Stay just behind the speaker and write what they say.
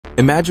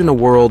Imagine a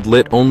world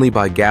lit only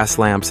by gas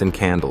lamps and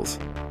candles.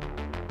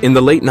 In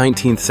the late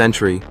 19th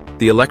century,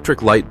 the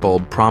electric light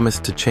bulb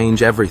promised to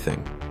change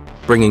everything,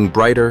 bringing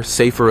brighter,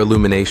 safer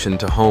illumination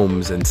to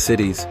homes and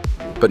cities,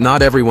 but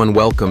not everyone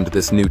welcomed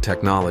this new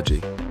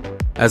technology.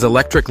 As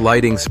electric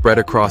lighting spread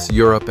across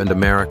Europe and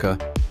America,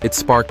 it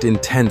sparked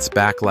intense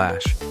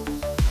backlash.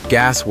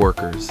 Gas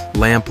workers,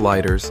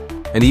 lamplighters,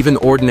 and even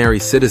ordinary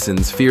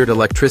citizens feared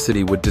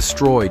electricity would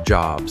destroy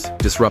jobs,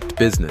 disrupt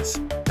business,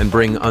 and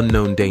bring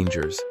unknown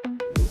dangers.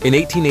 In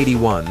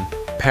 1881,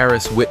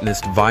 Paris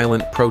witnessed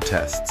violent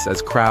protests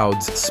as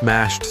crowds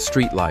smashed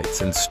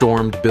streetlights and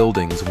stormed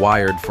buildings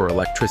wired for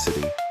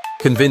electricity,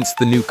 convinced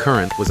the new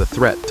current was a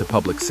threat to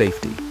public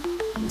safety.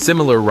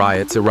 Similar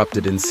riots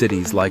erupted in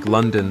cities like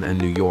London and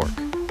New York.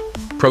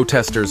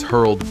 Protesters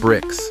hurled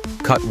bricks,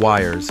 cut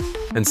wires,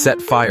 and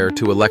set fire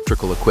to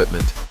electrical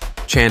equipment,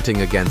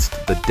 chanting against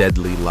the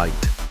deadly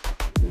light.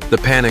 The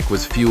panic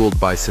was fueled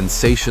by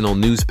sensational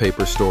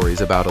newspaper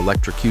stories about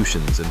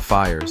electrocutions and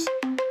fires.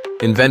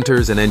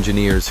 Inventors and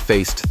engineers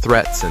faced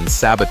threats and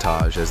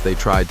sabotage as they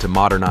tried to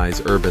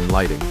modernize urban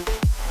lighting.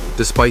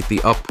 Despite the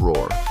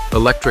uproar,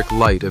 electric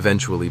light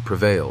eventually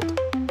prevailed,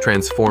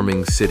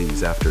 transforming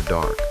cities after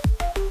dark.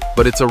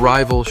 But its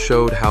arrival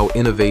showed how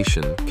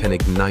innovation can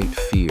ignite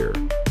fear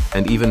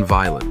and even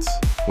violence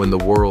when the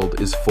world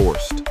is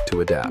forced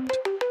to adapt.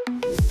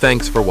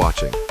 Thanks for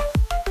watching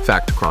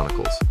Fact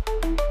Chronicles.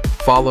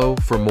 Follow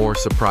for more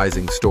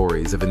surprising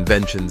stories of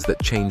inventions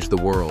that changed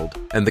the world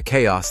and the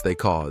chaos they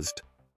caused.